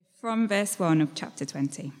From verse 1 of chapter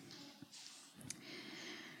 20.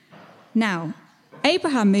 Now,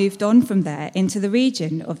 Abraham moved on from there into the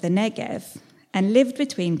region of the Negev and lived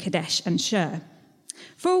between Kadesh and Shur.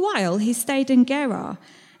 For a while he stayed in Gerar,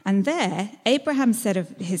 and there Abraham said of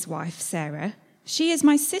his wife Sarah, "She is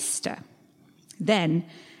my sister." Then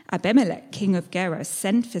Abimelech, king of Gerar,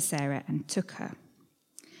 sent for Sarah and took her.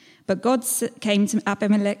 But God came to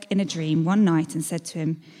Abimelech in a dream one night and said to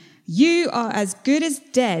him, "You are as good as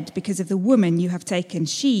dead because of the woman you have taken.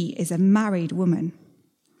 She is a married woman."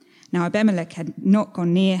 Now Abimelech had not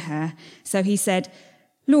gone near her, so he said,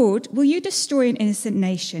 "Lord, will you destroy an innocent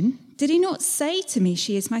nation? Did he not say to me,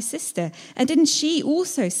 'She is my sister'? And didn't she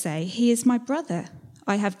also say, 'He is my brother'?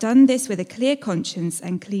 I have done this with a clear conscience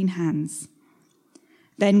and clean hands."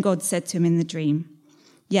 Then God said to him in the dream,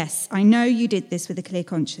 "Yes, I know you did this with a clear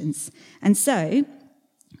conscience, and so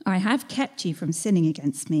I have kept you from sinning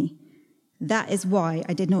against me. That is why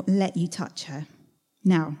I did not let you touch her.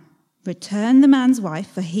 Now, return the man's wife,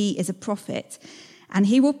 for he is a prophet, and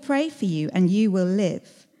he will pray for you, and you will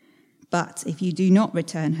live. But if you do not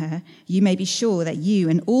return her, you may be sure that you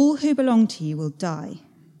and all who belong to you will die."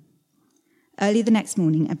 Early the next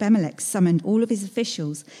morning, Abimelech summoned all of his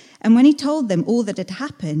officials, and when he told them all that had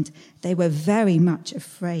happened, they were very much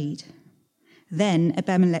afraid. Then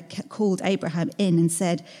Abimelech called Abraham in and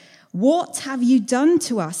said, "What have you done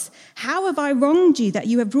to us? How have I wronged you that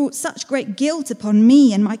you have brought such great guilt upon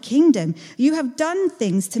me and my kingdom? You have done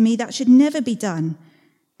things to me that should never be done."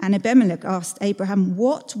 And Abimelech asked Abraham,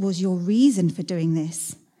 "What was your reason for doing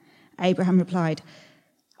this?" Abraham replied,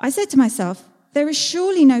 "I said to myself, there is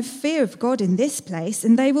surely no fear of God in this place,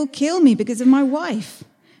 and they will kill me because of my wife.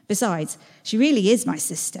 Besides, she really is my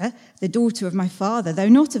sister, the daughter of my father, though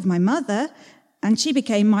not of my mother, and she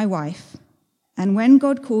became my wife. And when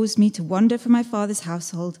God caused me to wander from my father's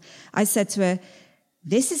household, I said to her,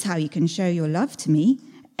 'This is how you can show your love to me.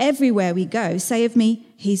 Everywhere we go, say of me,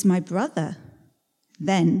 he's my brother.'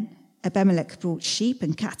 Then Abimelech brought sheep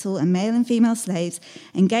and cattle and male and female slaves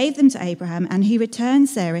and gave them to Abraham, and he returned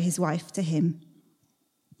Sarah, his wife, to him.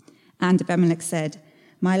 And Abimelech said,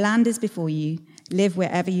 'My land is before you. Live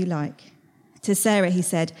wherever you like.' To Sarah he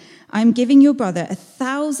said, 'I am giving your brother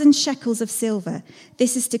 1,000 shekels of silver.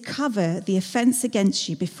 This is to cover the offense against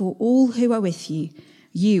you before all who are with you.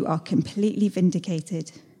 You are completely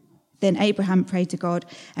vindicated.' Then Abraham prayed to God,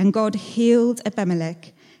 and God healed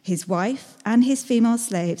Abimelech, his wife, and his female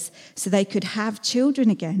slaves, so they could have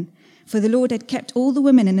children again. For the Lord had kept all the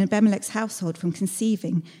women in Abimelech's household from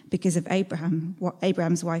conceiving because of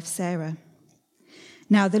Abraham's wife Sarah.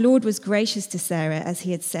 Now the Lord was gracious to Sarah as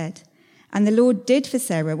he had said, and the Lord did for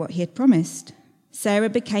Sarah what he had promised. Sarah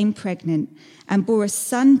became pregnant and bore a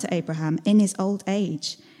son to Abraham in his old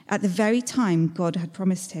age, at the very time God had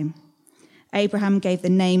promised him. Abraham gave the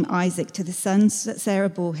name Isaac to the sons that Sarah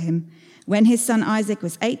bore him. When his son Isaac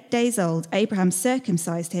was 8 days old, Abraham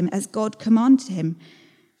circumcised him as God commanded him.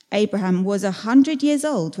 Abraham was 100 years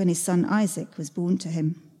old when his son Isaac was born to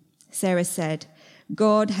him. Sarah said,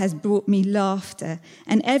 "God has brought me laughter,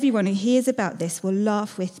 and everyone who hears about this will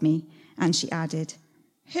laugh with me." And she added,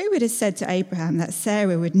 "Who would have said to Abraham that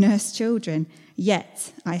Sarah would nurse children?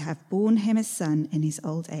 Yet I have borne him a son in his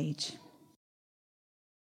old age."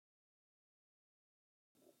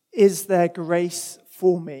 Is there grace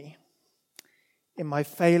for me in my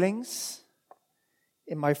failings,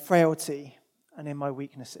 in my frailty, and in my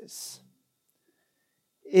weaknesses?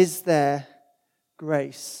 Is there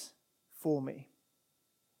grace for me?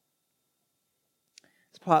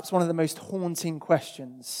 It's perhaps one of the most haunting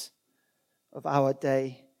questions of our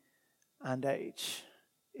day and age.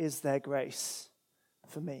 Is there grace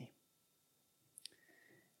for me?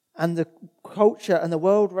 And the culture and the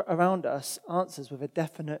world around us answers with a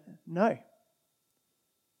definite no.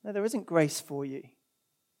 No, there isn't grace for you.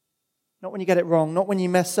 Not when you get it wrong, not when you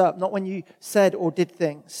mess up, not when you said or did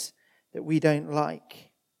things that we don't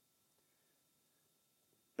like.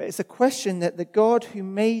 But it's a question that the God who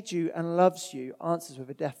made you and loves you answers with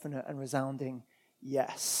a definite and resounding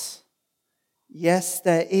yes. Yes,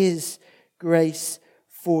 there is grace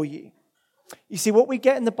for you. You see, what we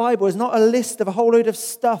get in the Bible is not a list of a whole load of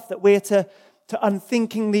stuff that we're to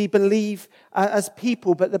unthinkingly believe as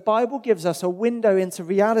people, but the Bible gives us a window into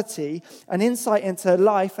reality, an insight into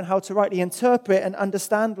life and how to rightly interpret and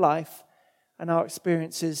understand life and our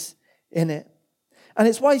experiences in it. And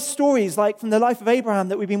it's why stories like from the life of Abraham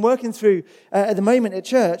that we've been working through at the moment at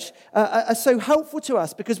church are so helpful to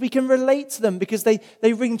us, because we can relate to them, because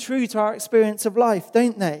they ring true to our experience of life,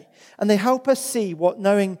 don't they? And they help us see what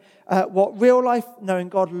real life knowing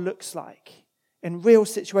God looks like in real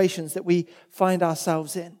situations that we find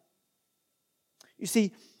ourselves in. You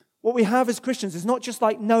see, what we have as Christians is not just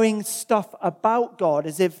like knowing stuff about God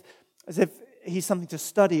as if he's something to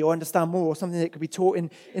study or understand more, or something that could be taught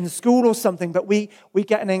in school or something, but we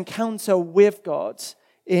get an encounter with God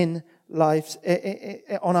in life,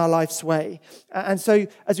 on our life's way. And so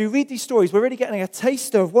as we read these stories, we're really getting a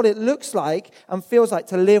taster of what it looks like and feels like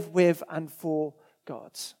to live with and for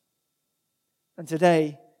God. And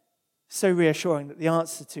today, so reassuring that the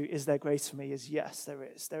answer to is there grace for me is yes, there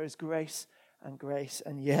is. There is grace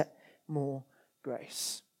and yet more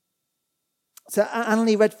grace. So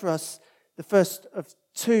Annalie read for us the first of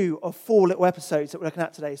 2 of 4 little episodes that we're looking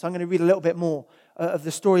at today. So I'm going to read a little bit more of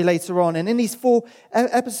the story later on. And in these 4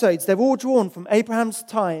 episodes, they're all drawn from Abraham's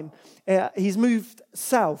time. He's moved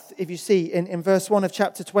south, if you see, in verse 1 of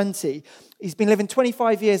chapter 20. He's been living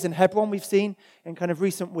 25 years in Hebron, we've seen, in kind of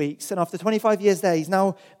recent weeks. And after 25 years there, he's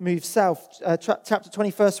now moved south, chapter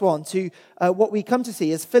 20, verse 1, to what we come to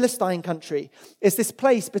see as Philistine country. It's this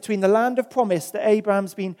place between the land of promise that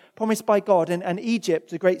Abraham's been promised by God and Egypt,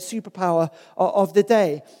 the great superpower of the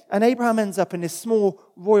day. And Abraham ends up in this small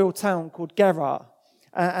royal town called Gerar.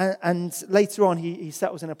 And later on, he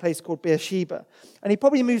settles in a place called Beersheba. And he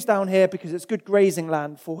probably moves down here because it's good grazing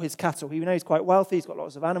land for his cattle. He knows he's quite wealthy, he's got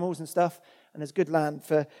lots of animals and stuff, and there's good land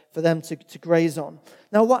for them to graze on.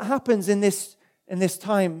 Now, what happens in this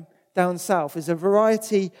time down south is a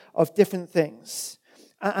variety of different things.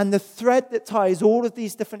 And the thread that ties all of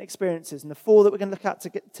these different experiences, and the 4 that we're going to look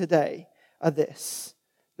at today, are this: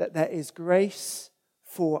 that there is grace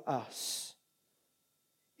for us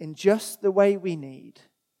in just the way we need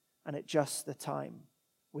and at just the time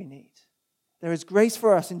we need. There is grace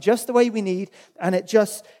for us in just the way we need and at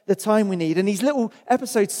just the time we need. And these little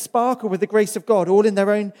episodes sparkle with the grace of God, all in their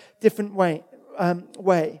own different way. And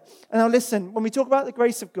now listen, when we talk about the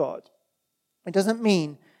grace of God, it doesn't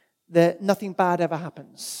mean that nothing bad ever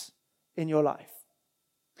happens in your life.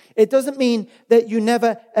 It doesn't mean that you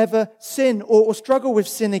never, ever sin or struggle with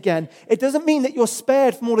sin again. It doesn't mean that you're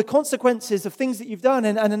spared from all the consequences of things that you've done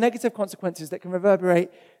and the negative consequences that can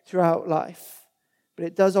reverberate throughout life. But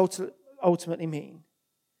it does ultimately mean,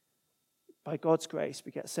 by God's grace,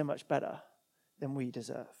 we get so much better than we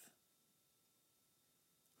deserve.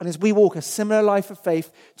 And as we walk a similar life of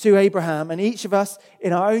faith to Abraham, and each of us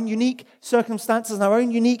in our own unique circumstances and our own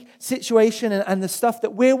unique situation and the stuff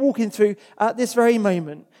that we're walking through at this very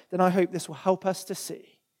moment, then I hope this will help us to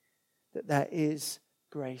see that there is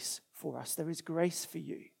grace for us. There is grace for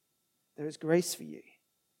you. There is grace for you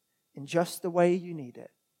in just the way you need it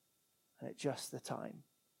and at just the time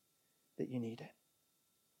that you need it.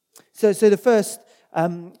 So the first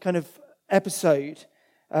kind of episode,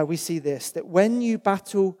 we see this, that when you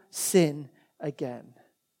battle sin again,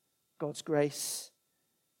 God's grace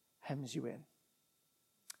hems you in.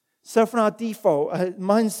 So from our default,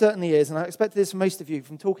 mine certainly is, and I expect this from most of you,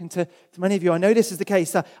 from talking to many of you, I know this is the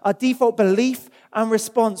case, our default belief and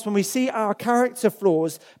response when we see our character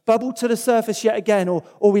flaws bubble to the surface yet again,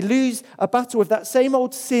 or we lose a battle with that same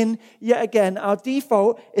old sin yet again, our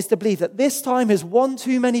default is to believe that this time is one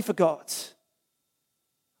too many for God.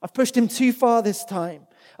 I've pushed him too far this time.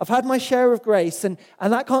 I've had my share of grace, and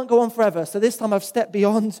that can't go on forever. So this time I've stepped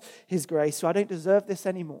beyond his grace, so I don't deserve this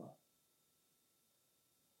anymore.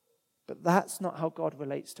 But that's not how God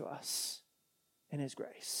relates to us in his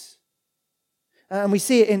grace. And we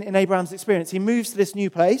see it in Abraham's experience. He moves to this new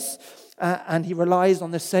place, and he relies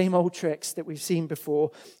on the same old tricks that we've seen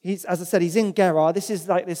before. As I said, he's in Gerar. This is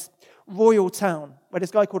like this royal town where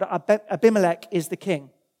this guy called Abimelech is the king.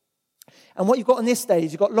 And what you've got on this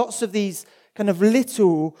stage, you've got lots of these kind of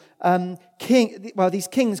little these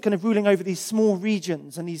kings kind of ruling over these small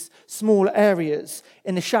regions and these small areas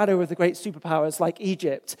in the shadow of the great superpowers like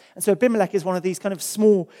Egypt. And so Abimelech is one of these kind of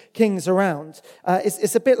small kings around.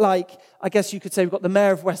 It's a bit like, I guess you could say, we've got the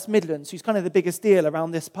mayor of West Midlands, who's kind of the biggest deal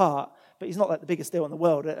around this part. But he's not like the biggest deal in the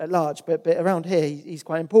world at large, but around here he's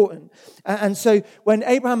quite important. And so when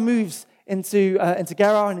Abraham moves into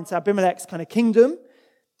Gerar and into Abimelech's kind of kingdom,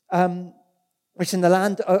 which in the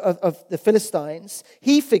land of the Philistines,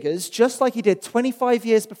 he figures, just like he did 25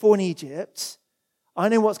 years before in Egypt, I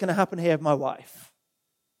know what's going to happen here with my wife.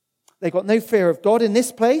 They've got no fear of God in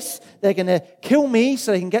this place. They're going to kill me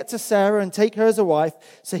so they can get to Sarah and take her as a wife.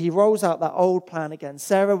 So he rolls out that old plan again.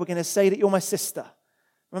 Sarah, we're going to say that you're my sister.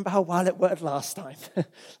 Remember how well it worked last time?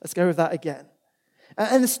 Let's go with that again.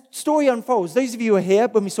 And the story unfolds. Those of you who are here,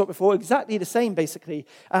 when we saw it before, exactly the same, basically,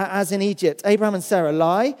 as in Egypt. Abraham and Sarah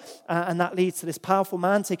lie, and that leads to this powerful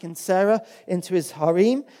man taking Sarah into his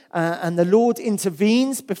harem. And the Lord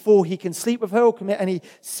intervenes before he can sleep with her or commit any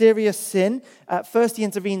serious sin. First, he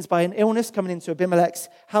intervenes by an illness coming into Abimelech's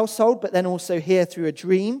household, but then also here through a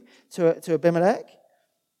dream to Abimelech.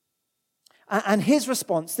 And his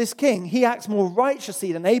response, this king, he acts more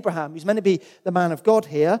righteously than Abraham, who's meant to be the man of God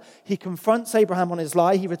here. He confronts Abraham on his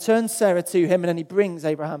lie. He returns Sarah to him, and then he brings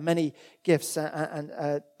Abraham many gifts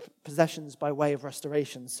and possessions by way of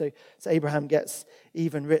restoration. So Abraham gets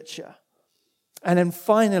even richer. And then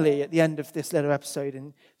finally, at the end of this little episode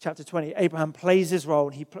in chapter 20, Abraham plays his role,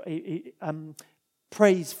 and he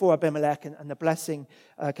prays for Abimelech, and the blessing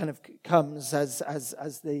kind of comes as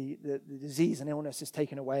the disease and illness is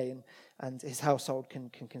taken away, and his household can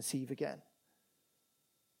conceive again.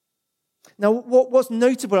 Now, what's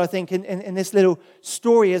notable, I think, in this little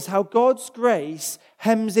story is how God's grace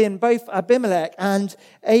hems in both Abimelech and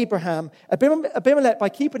Abraham. Abimelech, by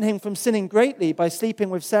keeping him from sinning greatly, by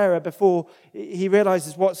sleeping with Sarah before he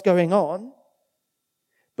realizes what's going on,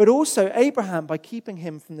 but also Abraham by keeping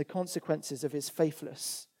him from the consequences of his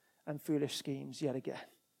faithless and foolish schemes yet again.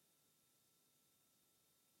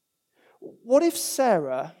 What if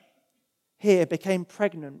Sarah here became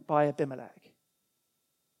pregnant by Abimelech?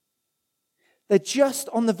 They're just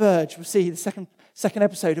on the verge, we'll see the second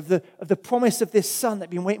episode, of the promise of this son that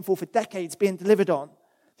they've been waiting for decades being delivered on.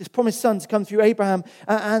 This promised son to come through Abraham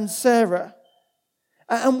and Sarah.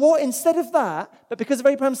 And what, instead of that, but because of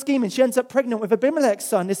Abraham's scheming, she ends up pregnant with Abimelech's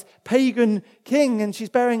son, this pagan king, and she's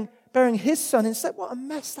bearing his son instead. What a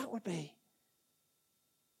mess that would be.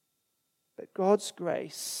 But God's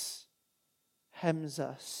grace hems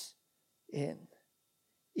us in.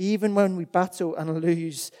 Even when we battle and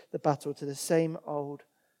lose the battle to the same old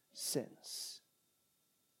sins.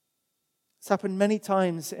 It's happened many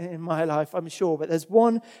times in my life, I'm sure, but there's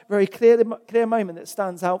one very clear moment that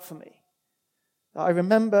stands out for me that I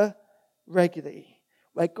remember regularly,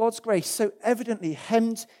 where God's grace so evidently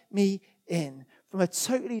hemmed me in from a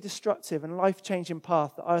totally destructive and life-changing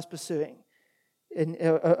path that I was pursuing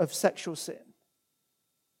of sexual sin.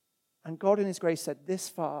 And God in his grace said, "This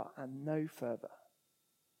far and no further."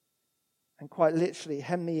 And quite literally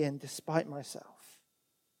hemmed me in despite myself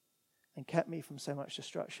and kept me from so much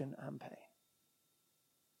destruction and pain.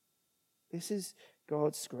 This is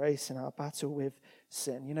God's grace in our battle with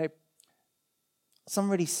sin. You know, some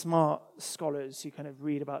really smart scholars who kind of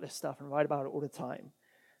read about this stuff and write about it all the time.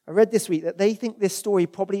 I read this week that they think this story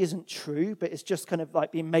probably isn't true, but it's just kind of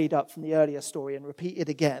like being made up from the earlier story and repeated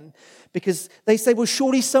again. Because they say, well,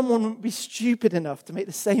 surely someone would be stupid enough to make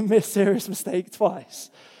the same serious mistake twice.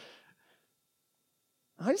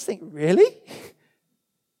 I just think, really?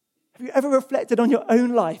 Have you ever reflected on your own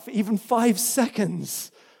life for even 5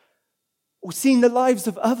 seconds? Or seen the lives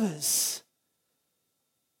of others?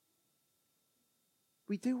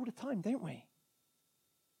 We do all the time, don't we?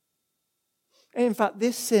 And in fact,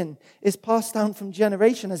 this sin is passed down from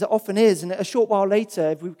generation, as it often is. And a short while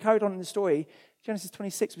later, if we carried on in the story, Genesis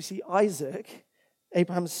 26, we see Isaac,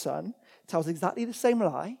 Abraham's son, tells exactly the same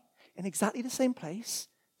lie in exactly the same place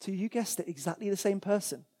to, you guessed it, exactly the same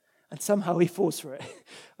person. And somehow he falls for it.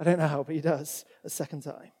 I don't know how, but he does a second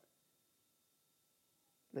time.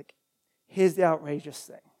 Look, here's the outrageous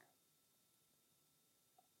thing.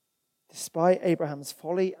 Despite Abraham's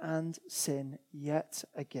folly and sin, yet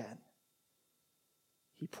again,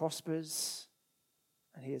 he prospers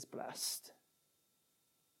and he is blessed.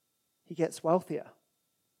 He gets wealthier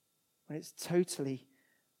when it's totally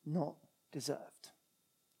not deserved.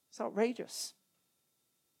 It's outrageous.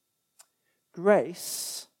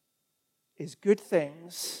 Grace is good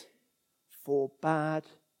things for bad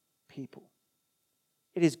people.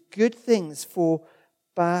 It is good things for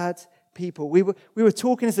bad people. We were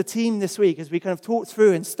talking as a team this week as we kind of talked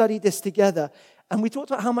through and studied this together, and we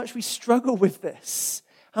talked about how much we struggle with this,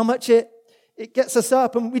 how much it gets us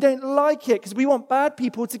up, and we don't like it because we want bad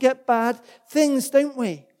people to get bad things, don't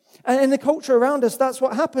we? And in the culture around us, that's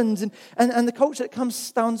what happens. And the culture that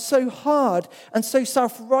comes down so hard and so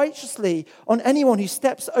self-righteously on anyone who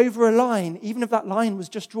steps over a line, even if that line was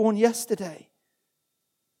just drawn yesterday.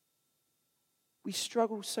 We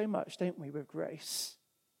struggle so much, don't we, with grace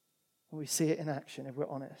when we see it in action, if we're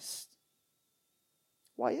honest.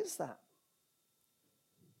 Why is that?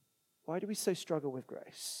 Why do we so struggle with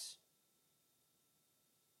grace?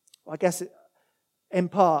 Well, I guess in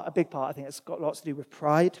part, a big part, I think it's got lots to do with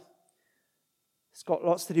pride. It's got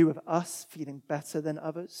lots to do with us feeling better than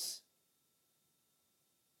others.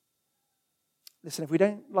 Listen, if we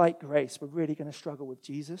don't like grace, we're really going to struggle with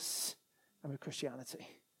Jesus and with Christianity.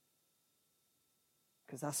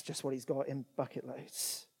 Because that's just what he's got in bucket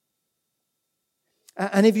loads.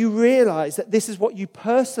 And if you realize that this is what you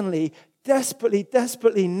personally, desperately,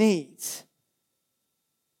 desperately need,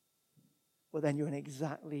 well, then you're in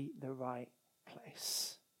exactly the right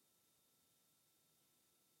place.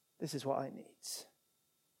 This is what I need.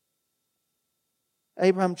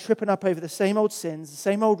 Abraham tripping up over the same old sins, the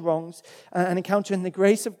same old wrongs, and encountering the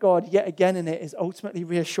grace of God yet again in it is ultimately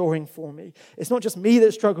reassuring for me. It's not just me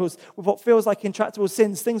that struggles with what feels like intractable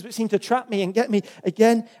sins, things which seem to trap me and get me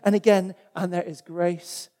again and again, and there is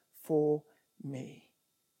grace for me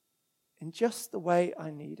in just the way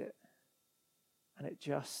I need it and at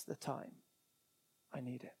just the time I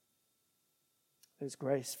need it. There's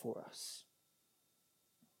grace for us.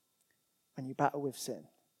 And you battle with sin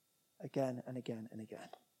again and again and again.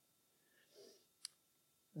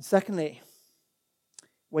 And secondly,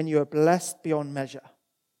 when you are blessed beyond measure,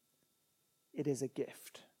 it is a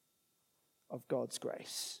gift of God's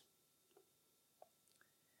grace.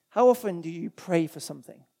 How often do you pray for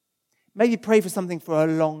something? Maybe pray for something for a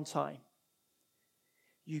long time.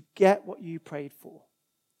 You get what you prayed for,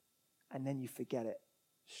 and then you forget it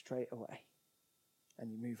straight away,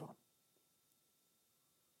 and you move on.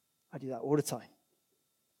 I do that all the time.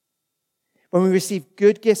 When we receive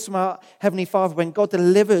good gifts from our Heavenly Father, when God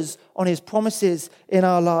delivers on His promises in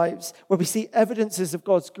our lives, when we see evidences of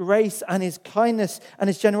God's grace and His kindness and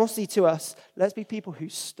His generosity to us, let's be people who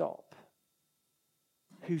stop,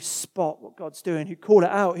 who spot what God's doing, who call it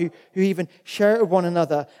out, who even share it with one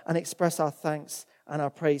another and express our thanks and our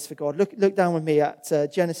praise for God. Look down with me at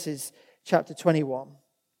Genesis chapter 21.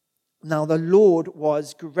 Now the Lord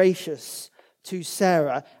was gracious to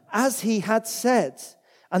Sarah, as He had said.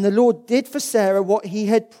 And the Lord did for Sarah what He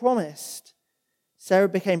had promised. Sarah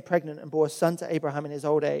became pregnant and bore a son to Abraham in his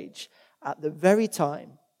old age, at the very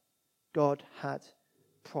time God had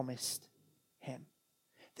promised him.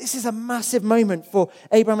 This is a massive moment for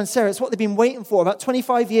Abraham and Sarah. It's what they've been waiting for. About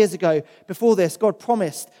 25 years ago, before this, God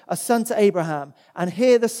promised a son to Abraham. And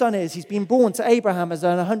here the son is. He's been born to Abraham as a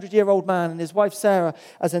 100-year-old man and his wife Sarah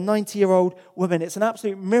as a 90-year-old woman. It's an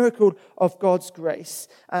absolute miracle of God's grace.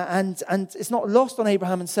 And it's not lost on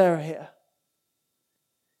Abraham and Sarah here.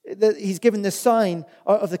 He's given the sign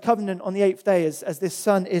of the covenant on the 8th day as this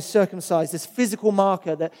son is circumcised, this physical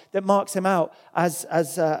marker that marks him out as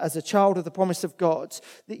a child of the promise of God.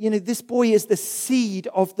 This boy is the seed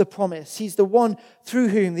of the promise. He's the one through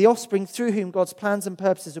whom, the offspring through whom God's plans and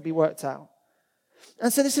purposes will be worked out.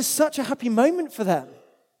 And so this is such a happy moment for them.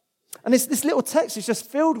 And this little text is just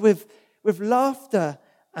filled with laughter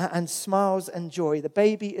and smiles and joy. The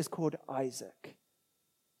baby is called Isaac,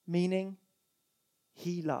 meaning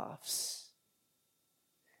he laughs.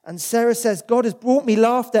 And Sarah says, God has brought me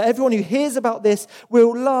laughter. Everyone who hears about this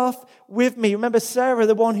will laugh with me. Remember Sarah,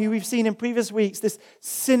 the one who we've seen in previous weeks, this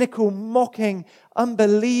cynical, mocking,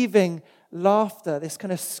 unbelieving laughter, this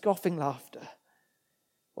kind of scoffing laughter.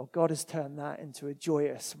 Well, God has turned that into a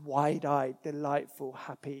joyous, wide-eyed, delightful,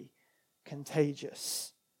 happy,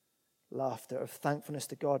 contagious laughter of thankfulness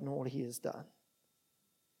to God and all He has done.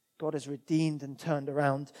 God has redeemed and turned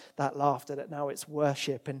around that laughter, that now it's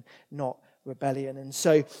worship and not rebellion. And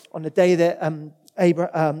so on the day that on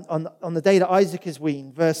the day that Isaac is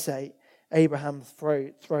weaned, verse 8, Abraham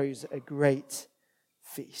throws a great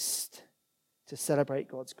feast to celebrate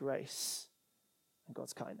God's grace and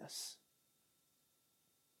God's kindness.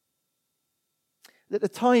 That the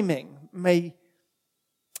timing may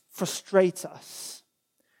frustrate us.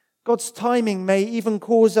 God's timing may even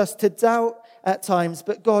cause us to doubt at times,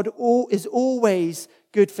 but God is always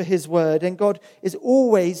good for His word, and God is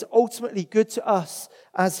always ultimately good to us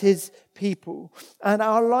as His people. And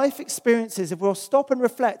our life experiences, if we'll stop and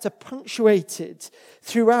reflect, are punctuated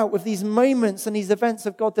throughout with these moments and these events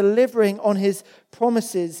of God delivering on His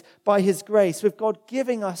promises by His grace, with God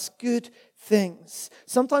giving us good things.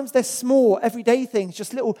 Sometimes they're small, everyday things,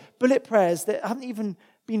 just little bullet prayers that haven't even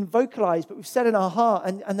been vocalized, but we've said in our heart,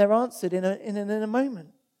 and they're answered in a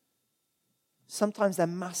moment. Sometimes they're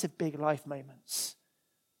massive, big life moments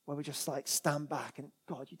where we just stand back and,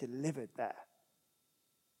 God, you delivered there.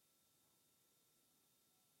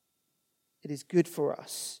 It is good for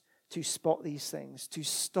us to spot these things, to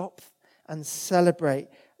stop and celebrate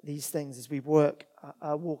these things as we walk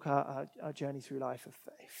our journey through life of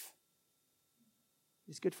faith.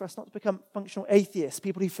 It's good for us not to become functional atheists,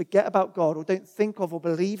 people who forget about God or don't think of or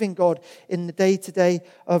believe in God in the day-to-day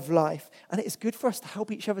of life. And it's good for us to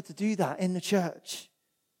help each other to do that in the church.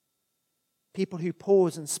 People who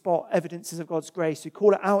pause and spot evidences of God's grace, who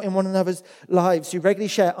call it out in one another's lives, who regularly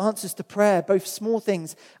share answers to prayer, both small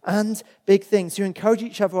things and big things, who encourage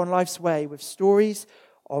each other on life's way with stories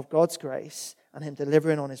of God's grace and Him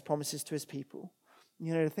delivering on His promises to His people.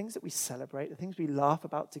 The things that we celebrate, the things we laugh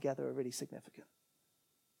about together are really significant.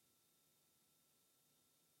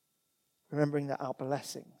 Remembering that our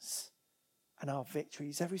blessings and our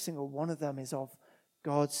victories, every single one of them is of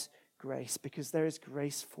God's grace, because there is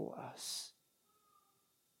grace for us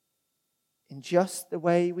in just the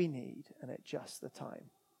way we need and at just the time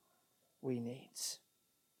we need.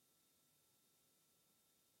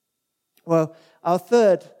 Well, our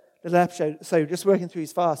third little episode, so just working through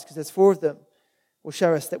these fast, because there's 4 of them, will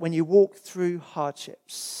show us that when you walk through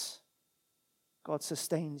hardships, God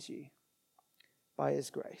sustains you by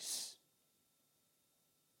his grace.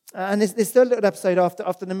 And this third little episode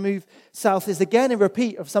after the move south is again a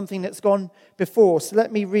repeat of something that's gone before. So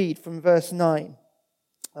let me read from verse 9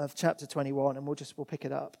 of chapter 21, and we'll pick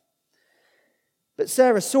it up. But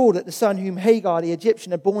Sarah saw that the son whom Hagar the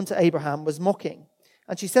Egyptian had borne to Abraham was mocking.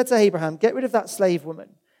 And she said to Abraham, "Get rid of that slave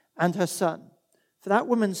woman and her son, for that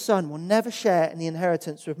woman's son will never share in the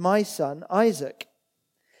inheritance with my son Isaac."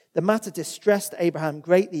 The matter distressed Abraham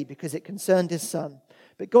greatly because it concerned his son.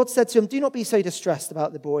 But God said to him, "Do not be so distressed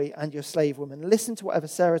about the boy and your slave woman. Listen to whatever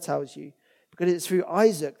Sarah tells you, because it is through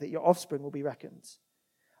Isaac that your offspring will be reckoned.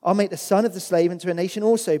 I'll make the son of the slave into a nation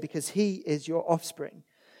also, because he is your offspring."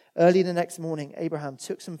 Early the next morning, Abraham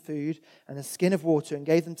took some food and a skin of water and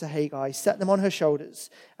gave them to Hagar. He set them on her shoulders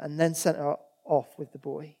and then sent her off with the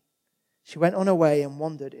boy. She went on her way and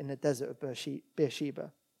wandered in the desert of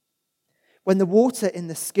Beersheba. When the water in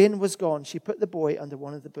the skin was gone, she put the boy under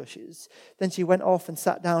one of the bushes. Then she went off and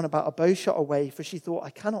sat down about a bow shot away, for she thought, "I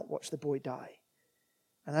cannot watch the boy die."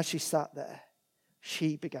 And as she sat there,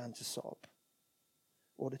 she began to sob,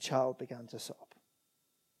 or the child began to sob.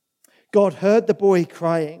 God heard the boy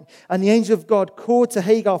crying, and the angel of God called to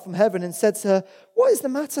Hagar from heaven and said to her, "What is the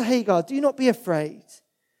matter, Hagar? Do not be afraid.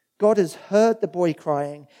 God has heard the boy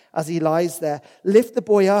crying as he lies there. Lift the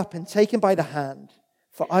boy up and take him by the hand,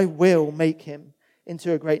 for I will make him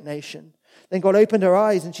into a great nation." Then God opened her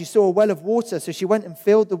eyes, and she saw a well of water, so she went and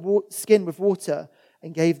filled the skin with water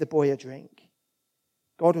and gave the boy a drink.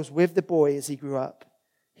 God was with the boy as he grew up.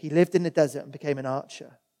 He lived in the desert and became an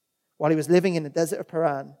archer. While he was living in the desert of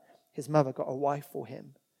Paran, his mother got a wife for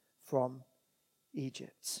him from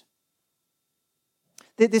Egypt.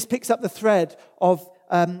 This picks up the thread of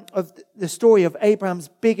the story of Abraham's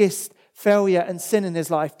biggest failure and sin in his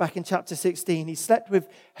life back in chapter 16. He slept with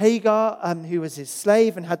Hagar, who was his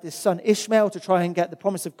slave, and had this son Ishmael to try and get the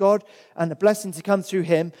promise of God and the blessing to come through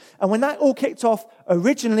him. And when that all kicked off,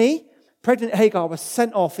 originally, pregnant Hagar was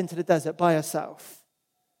sent off into the desert by herself,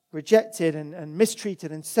 rejected and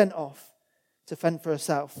mistreated and sent off to fend for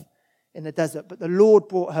herself in the desert. But the Lord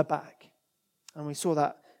brought her back. And we saw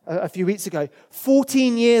that a few weeks ago.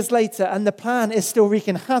 14 years later, and the plan is still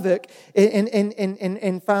wreaking havoc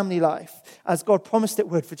in family life, as God promised it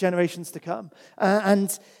would for generations to come.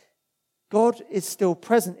 And God is still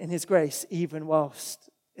present in his grace, even whilst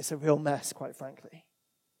it's a real mess, quite frankly.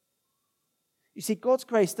 You see, God's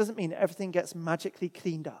grace doesn't mean everything gets magically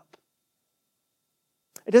cleaned up.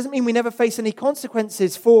 It doesn't mean we never face any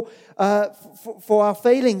consequences for our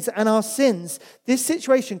failings and our sins. This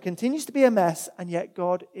situation continues to be a mess, and yet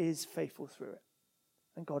God is faithful through it.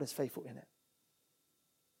 And God is faithful in it.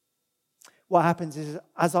 What happens is,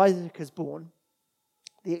 as Isaac is born,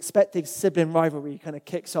 the expected sibling rivalry kind of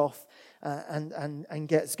kicks off and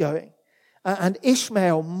gets going. And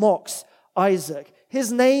Ishmael mocks Isaac.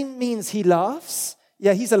 His name means he laughs.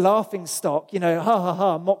 Yeah, he's a laughing stock, ha, ha,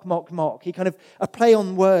 ha, mock, mock, mock. He kind of a play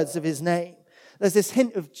on words of his name. There's this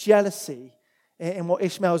hint of jealousy in what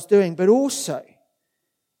Ishmael's doing, but also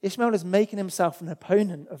Ishmael is making himself an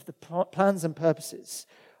opponent of the plans and purposes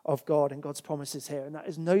of God and God's promises here, and that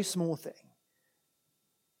is no small thing.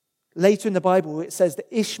 Later in the Bible, it says that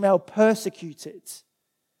Ishmael persecuted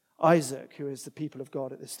Isaac, who is the people of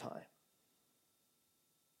God at this time.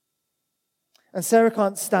 And Sarah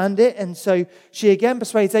can't stand it, and so she again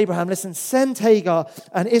persuades Abraham, "Listen, send Hagar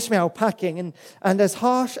and Ishmael packing." And as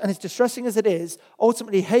harsh and as distressing as it is,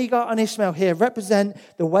 ultimately Hagar and Ishmael here represent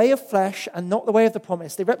the way of flesh and not the way of the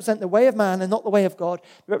promise. They represent the way of man and not the way of God.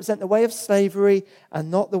 They represent the way of slavery and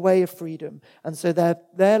not the way of freedom. And so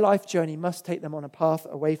their life journey must take them on a path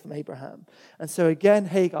away from Abraham. And so again,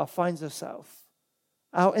 Hagar finds herself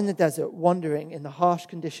out in the desert, wandering in the harsh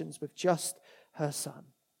conditions with just her son.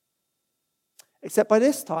 Except by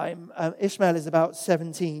this time, Ishmael is about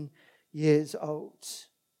 17 years old.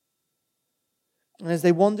 And as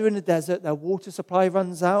they wander in the desert, their water supply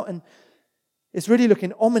runs out, and it's really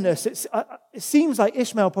looking ominous. It seems like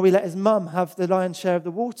Ishmael probably let his mum have the lion's share of the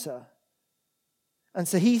water. And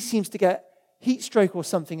so he seems to get heat stroke or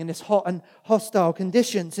something in this hot and hostile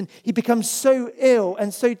conditions. And he becomes so ill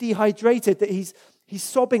and so dehydrated that he's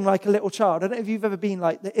sobbing like a little child. I don't know if you've ever been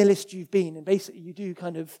like the illest you've been, and basically you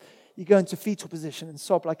go into fetal position and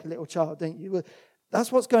sob like a little child, don't you? Well, that's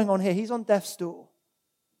what's going on here. He's on death's door.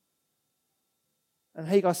 And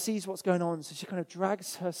Hagar sees what's going on, so she kind of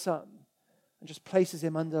drags her son and just places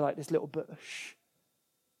him under like this little bush,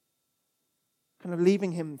 kind of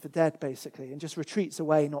leaving him for dead basically, and just retreats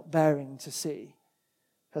away, not bearing to see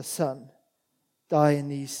her son die in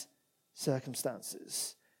these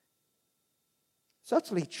circumstances. It's an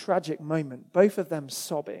utterly tragic moment, both of them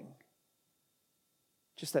sobbing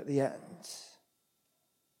just at the end.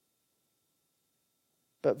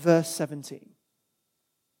 But verse 17,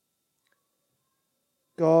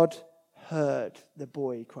 God heard the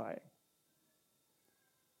boy crying.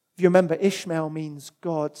 If you remember, Ishmael means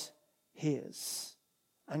God hears,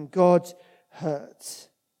 and God heard.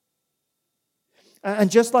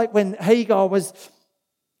 And just like when Hagar was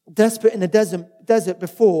desperate in the desert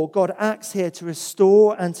before, God acts here to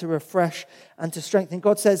restore and to refresh and to strengthen.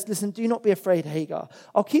 God says, listen, do not be afraid, Hagar.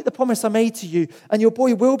 I'll keep the promise I made to you, and your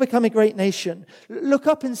boy will become a great nation. Look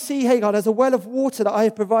up and see, Hagar, there's a well of water that I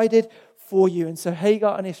have provided for you. And so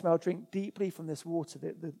Hagar and Ishmael drink deeply from this water,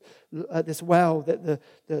 this well that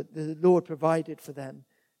the Lord provided for them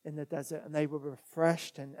in the desert. And they were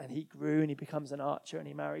refreshed, and he grew, and he becomes an archer, and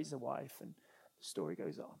he marries a wife, and the story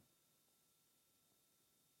goes on.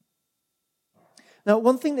 Now,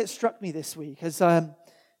 one thing that struck me this week as I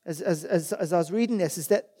was reading this is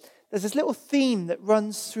that there's this little theme that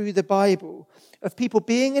runs through the Bible of people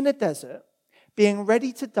being in a desert, being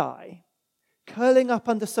ready to die, curling up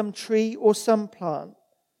under some tree or some plant.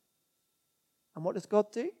 And what does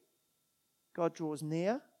God do? God draws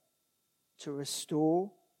near to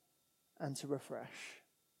restore and to refresh.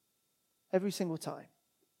 Every single time.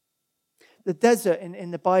 The desert in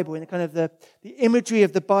the Bible, in kind of the imagery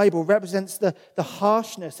of the Bible, represents the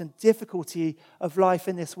harshness and difficulty of life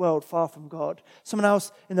in this world far from God. Someone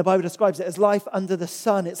else in the Bible describes it as life under the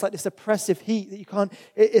sun. It's like this oppressive heat that you can't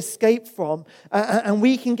escape from. And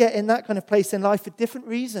we can get in that kind of place in life for different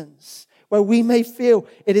reasons, where we may feel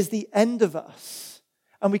it is the end of us,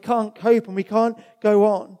 and we can't cope and we can't go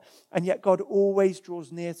on. And yet God always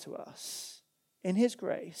draws near to us in his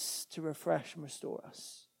grace to refresh and restore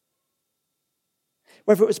us.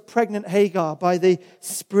 Whether it was pregnant Hagar by the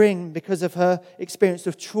spring because of her experience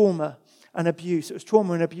of trauma and abuse. It was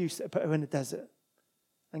trauma and abuse that put her in the desert.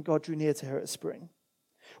 And God drew near to her at the spring.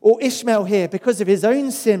 Or Ishmael here, because of his own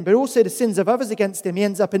sin, but also the sins of others against him, he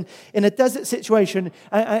ends up in a desert situation,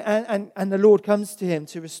 and the Lord comes to him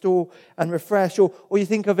to restore and refresh. Or you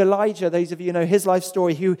think of Elijah, those of you who know his life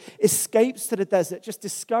story, who escapes to the desert just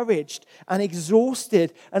discouraged and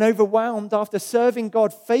exhausted and overwhelmed after serving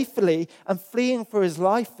God faithfully and fleeing for his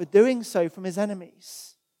life for doing so from his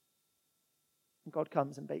enemies. And God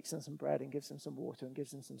comes and bakes him some bread and gives him some water and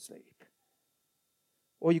gives him some sleep.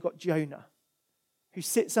 Or you've got Jonah, who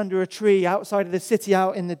sits under a tree outside of the city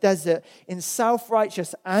out in the desert in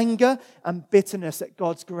self-righteous anger and bitterness at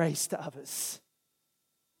God's grace to others.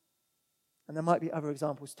 And there might be other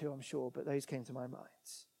examples too, I'm sure, but those came to my mind.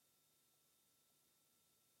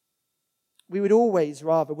 We would always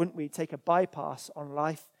rather, wouldn't we, take a bypass on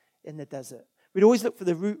life in the desert. We'd always look for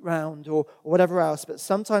the route round or whatever else, but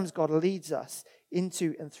sometimes God leads us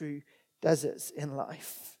into and through deserts in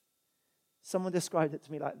life. Someone described it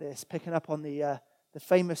to me like this, picking up on the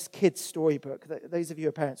famous kids' storybook. Those of you who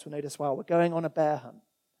are parents will know this well. We're going on a bear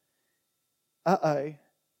hunt.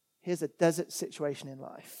 Here's a desert situation in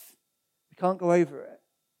life. We can't go over it.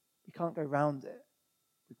 We can't go round it.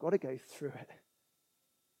 We've got to go through it.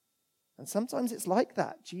 And sometimes it's like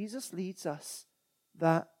that. Jesus leads us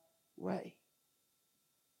that way.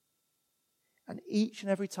 And each and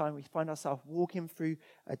every time we find ourselves walking through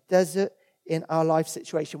a desert in our life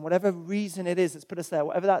situation, whatever reason it is that's put us there,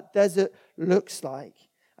 whatever that desert looks like,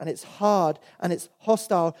 and it's hard and it's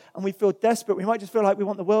hostile and we feel desperate, we might just feel like we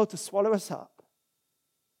want the world to swallow us up.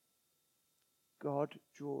 God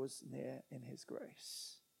draws near in his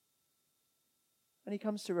grace. And he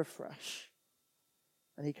comes to refresh.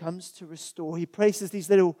 And he comes to restore. He places these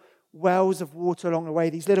little wells of water along the way,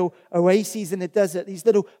 these little oases in the desert, these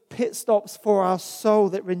little pit stops for our soul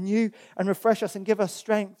that renew and refresh us and give us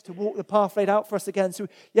strength to walk the path laid out for us again. So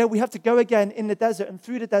yeah, we have to go again in the desert and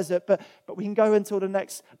through the desert, but we can go until the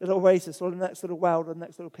next little oasis or the next little well or the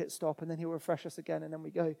next little pit stop, and then he'll refresh us again, and then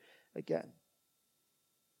we go again.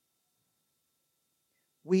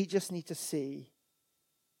 We just need to see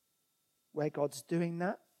where God's doing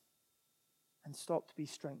that and stop to be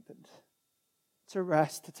strengthened, to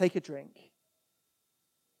rest, to take a drink,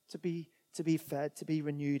 to be fed, to be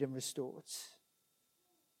renewed and restored.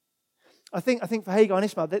 I think for Hagar and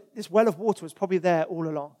Ishmael, this well of water was probably there all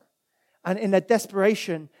along. And in their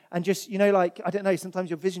desperation and just,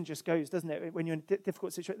 sometimes your vision just goes, doesn't it? When you're in a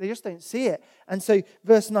difficult situation, they just don't see it. And so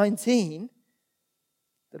verse 19,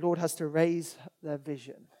 the Lord has to raise their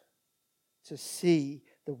vision to see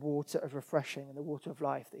the water of refreshing and the water of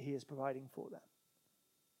life that he is providing for them.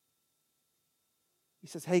 He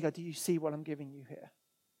says, Hagar, do you see what I'm giving you here?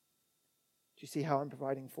 Do you see how I'm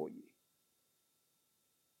providing for you?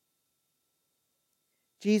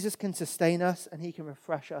 Jesus can sustain us and he can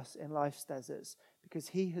refresh us in life's deserts because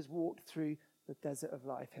he has walked through the desert of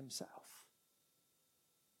life himself.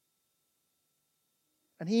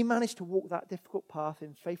 And he managed to walk that difficult path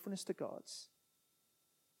in faithfulness to God's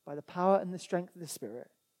by the power and the strength of the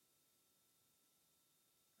Spirit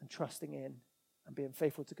and trusting in and being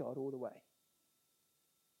faithful to God all the way.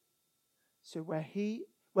 So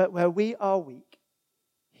where we are weak,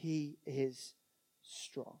 he is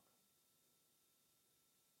strong.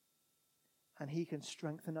 And he can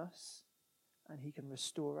strengthen us, and he can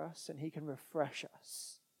restore us, and he can refresh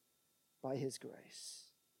us by his grace.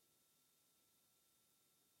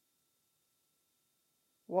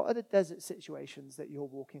 What are the desert situations that you're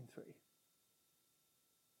walking through?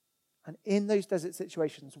 And in those desert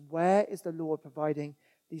situations, where is the Lord providing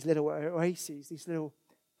these little oases, these little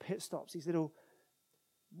pit stops, these little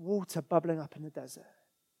water bubbling up in the desert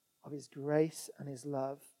of his grace and his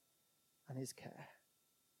love and his care?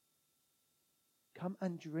 Come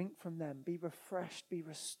and drink from them. Be refreshed, be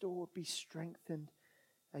restored, be strengthened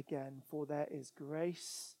again. For there is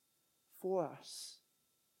grace for us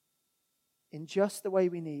in just the way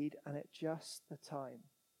we need and at just the time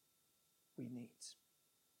we need.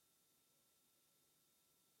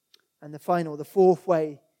 And the fourth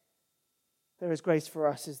way there is grace for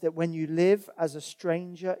us is that when you live as a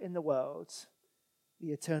stranger in the world,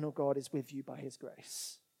 the eternal God is with you by his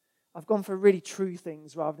grace. I've gone for really true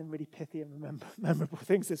things rather than really pithy and memorable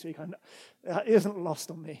things this week. It isn't lost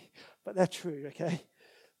on me, but they're true, okay?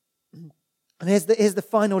 And here's the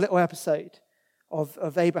final little episode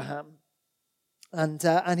of Abraham.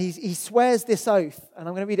 And he swears this oath, and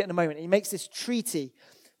I'm going to read it in a moment. He makes this treaty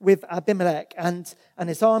with Abimelech and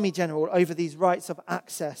his army general over these rights of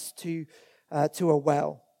access to a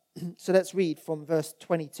well. So let's read from verse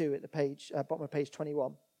 22 at the page, bottom of page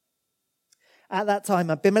 21. At that time,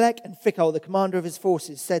 Abimelech and Phicol, the commander of his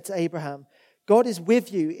forces, said to Abraham, God is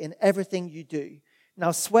with you in everything you do.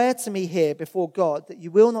 Now swear to me here before God that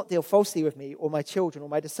you will not deal falsely with me or my children or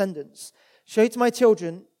my descendants. Show to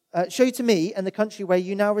me and the country where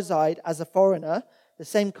you now reside as a foreigner the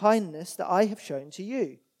same kindness that I have shown to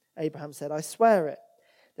you. Abraham said, I swear it.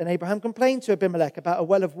 Then Abraham complained to Abimelech about a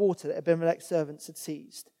well of water that Abimelech's servants had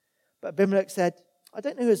seized. But Abimelech said, I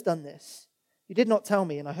don't know who has done this. You did not tell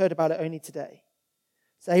me, and I heard about it only today.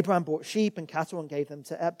 So Abraham bought sheep and cattle and gave them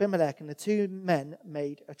to Abimelech, and the two men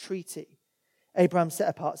made a treaty. Abraham set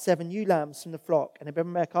apart 7 ewe lambs from the flock, and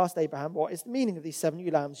Abimelech asked Abraham, what is the meaning of these 7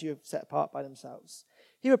 ewe lambs you have set apart by themselves?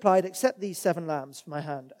 He replied, accept these 7 lambs from my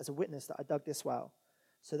hand as a witness that I dug this well.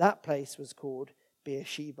 So that place was called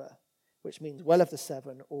Beersheba, which means well of the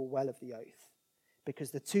 7 or well of the oath,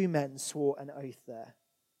 because the 2 men swore an oath there.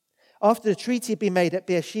 After the treaty had been made at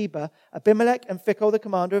Beersheba, Abimelech and Phicol, the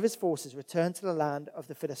commander of his forces, returned to the land of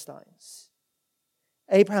the Philistines.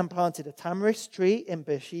 Abraham planted a tamarisk tree in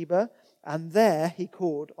Beersheba, and there he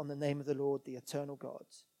called on the name of the Lord, the eternal God.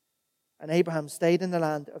 And Abraham stayed in the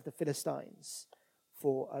land of the Philistines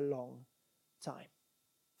for a long time.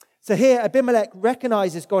 So here, Abimelech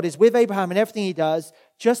recognizes God is with Abraham in everything he does,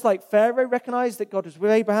 just like Pharaoh recognized that God was with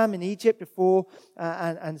Abraham in Egypt before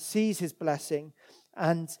and sees his blessing.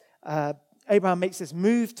 And Abraham makes this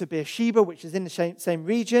move to Beersheba, which is in the same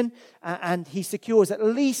region, and he secures at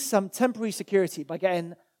least some temporary security by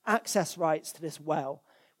getting access rights to this well,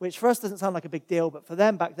 which for us doesn't sound like a big deal, but for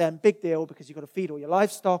them back then, big deal, because you've got to feed all your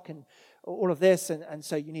livestock and all of this, and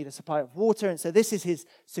so you need a supply of water. And so this is his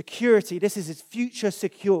security, this is his future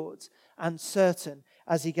secured and certain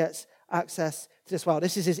as he gets access to this well.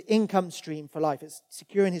 This is his income stream for life. It's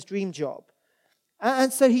securing his dream job.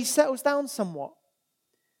 And so he settles down somewhat.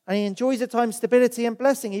 And he enjoys a time of stability and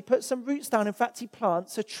blessing. He puts some roots down. In fact, he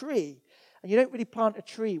plants a tree. And you don't really plant a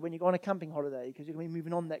tree when you go on a camping holiday because you're going to be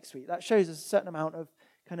moving on next week. That shows a certain amount of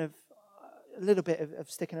a little bit of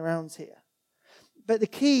sticking around here. But the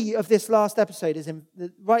key of this last episode is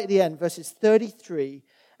right at the end, verses 33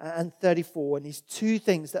 and 34, and these 2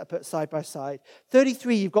 things that are put side by side.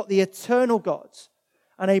 33, you've got the eternal God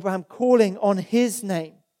and Abraham calling on his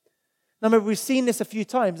name. Now, remember, we've seen this a few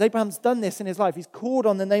times. Abraham's done this in his life. He's called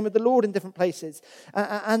on the name of the Lord in different places.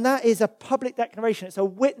 And that is a public declaration. It's a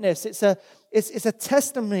witness. It's a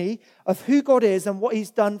testimony of who God is and what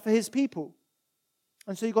he's done for his people.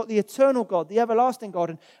 And so you've got the eternal God, the everlasting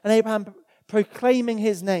God, and Abraham proclaiming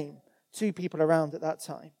his name to people around at that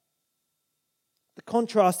time. The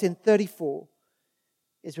contrast in 34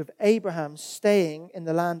 is with Abraham staying in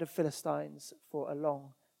the land of Philistines for a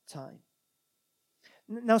long time.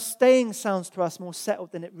 Now, staying sounds to us more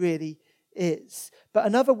settled than it really is. But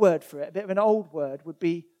another word for it, a bit of an old word, would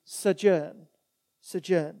be sojourn.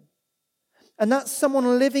 Sojourn. And that's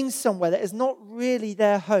someone living somewhere that is not really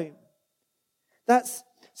their home. That's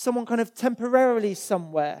someone kind of temporarily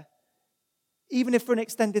somewhere, even if for an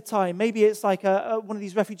extended time. Maybe it's like one of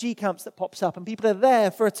these refugee camps that pops up and people are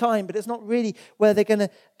there for a time, but it's not really where they're going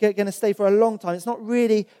to stay for a long time. It's not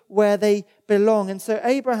really where they belong. And so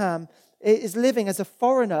Abraham is living as a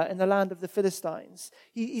foreigner in the land of the Philistines.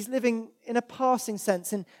 He's living in a passing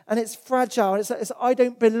sense, and it's fragile. It's I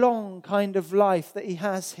don't belong kind of life that he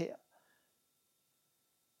has here.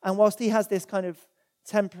 And whilst he has this kind of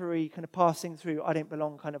temporary kind of passing through, I don't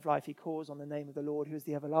belong kind of life, he calls on the name of the Lord, who is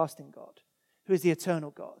the everlasting God, who is the eternal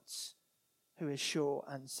God, who is sure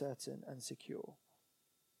and certain and secure.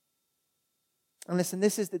 And listen,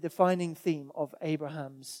 this is the defining theme of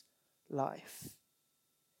Abraham's life.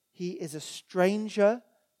 He is a stranger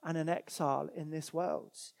and an exile in this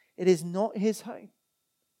world. It is not his home.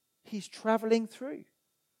 He's traveling through.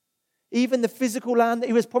 Even the physical land that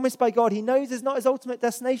he was promised by God, he knows is not his ultimate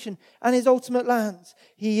destination and his ultimate land.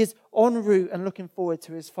 He is en route and looking forward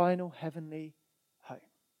to his final heavenly home.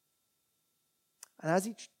 And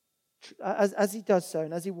as he does so,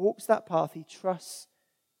 and as he walks that path, he trusts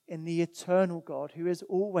in the eternal God who is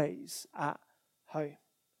always at home.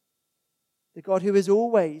 The God who is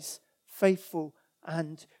always faithful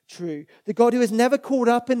and true. The God who is never caught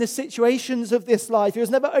up in the situations of this life. He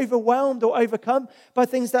was never overwhelmed or overcome by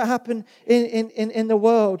things that happen in the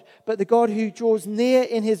world. But the God who draws near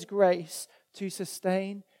in his grace to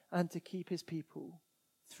sustain and to keep his people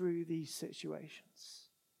through these situations.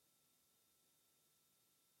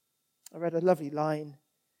 I read a lovely line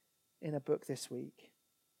in a book this week.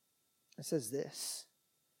 It says this: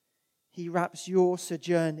 he wraps your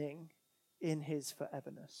sojourning in his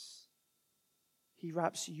foreverness. He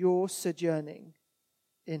wraps your sojourning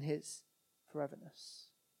in his foreverness.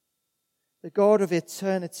 The God of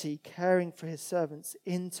eternity caring for his servants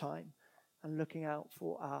in time and looking out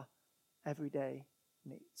for our everyday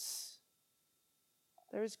needs.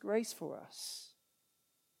 There is grace for us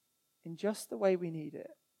in just the way we need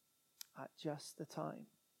it, at just the time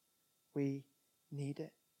we need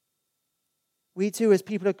it. We too, as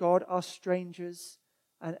people of God, are strangers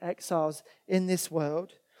and exiles in this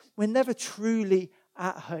world. We're never truly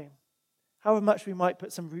at home, however much we might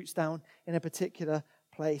put some roots down in a particular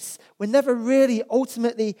place. We're never really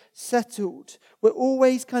ultimately settled. We're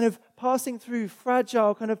always kind of passing through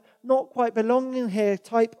fragile, kind of not quite belonging here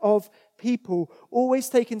type of people, always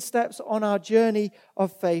taking steps on our journey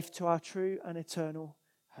of faith to our true and eternal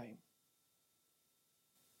home.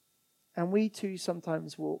 And we too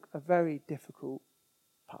sometimes walk a very difficult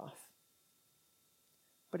path.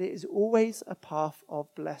 But it is always a path of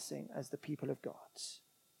blessing as the people of God.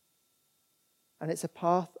 And it's a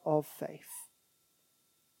path of faith.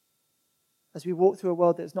 As we walk through a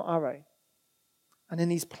world that is not our own. And in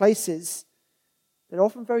these places that are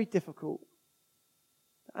often very difficult,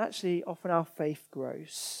 actually often our faith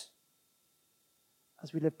grows.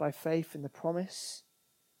 As we live by faith in the promise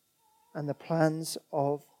and the plans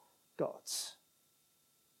of God.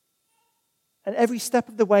 And every step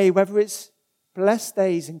of the way, whether it's blessed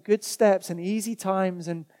days and good steps and easy times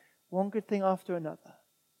and one good thing after another,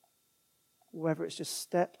 whether it's just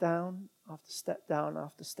step down after step down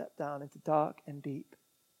after step down into dark and deep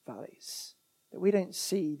valleys that we don't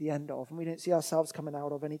see the end of and we don't see ourselves coming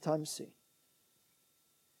out of anytime soon.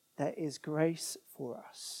 There is grace for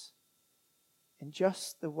us in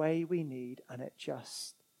just the way we need and at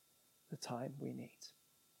just the time we need.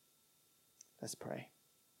 Let's pray.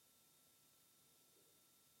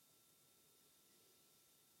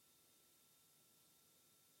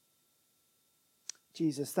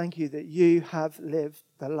 Jesus, thank you that you have lived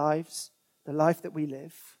the life that we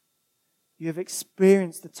live. You have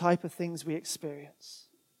experienced the type of things we experience.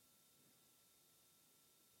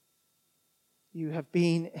 You have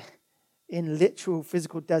been in literal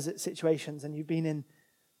physical desert situations, and you've been in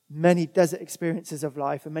many desert experiences of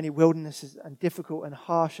life and many wildernesses and difficult and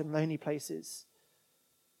harsh and lonely places.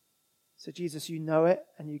 So Jesus, you know it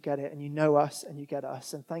and you get it, and you know us and you get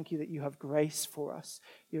us. And thank you that you have grace for us.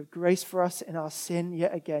 You have grace for us in our sin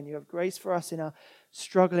yet again. You have grace for us in our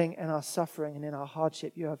struggling and our suffering and in our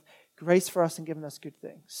hardship. You have grace for us and given us good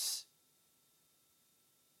things.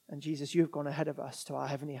 And Jesus, you have gone ahead of us to our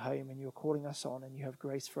heavenly home, and you are calling us on, and you have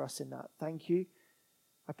grace for us in that. Thank you.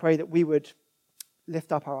 I pray that we would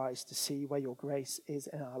lift up our eyes to see where your grace is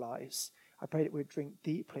in our lives. I pray that we would drink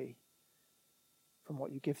deeply from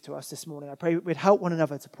what you give to us this morning. I pray we'd help one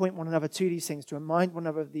another, to point one another to these things, to remind one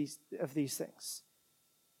another of these things,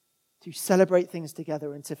 to celebrate things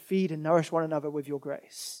together and to feed and nourish one another with your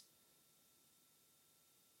grace.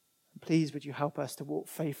 And please, would you help us to walk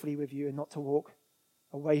faithfully with you and not to walk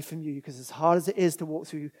away from you, because as hard as it is to walk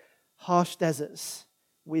through harsh deserts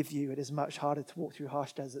with you, it is much harder to walk through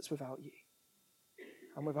harsh deserts without you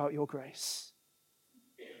and without your grace.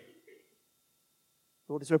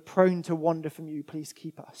 Lord, as we're prone to wander from you, please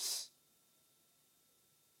keep us.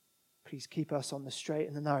 Please keep us on the straight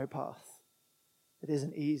and the narrow path that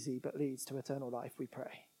isn't easy but leads to eternal life, we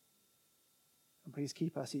pray. And please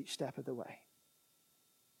keep us each step of the way.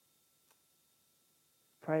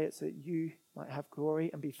 Pray it so that you might have glory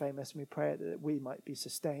and be famous, and we pray it that we might be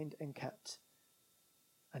sustained and kept.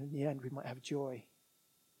 And in the end, we might have joy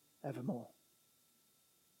evermore.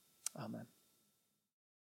 Amen.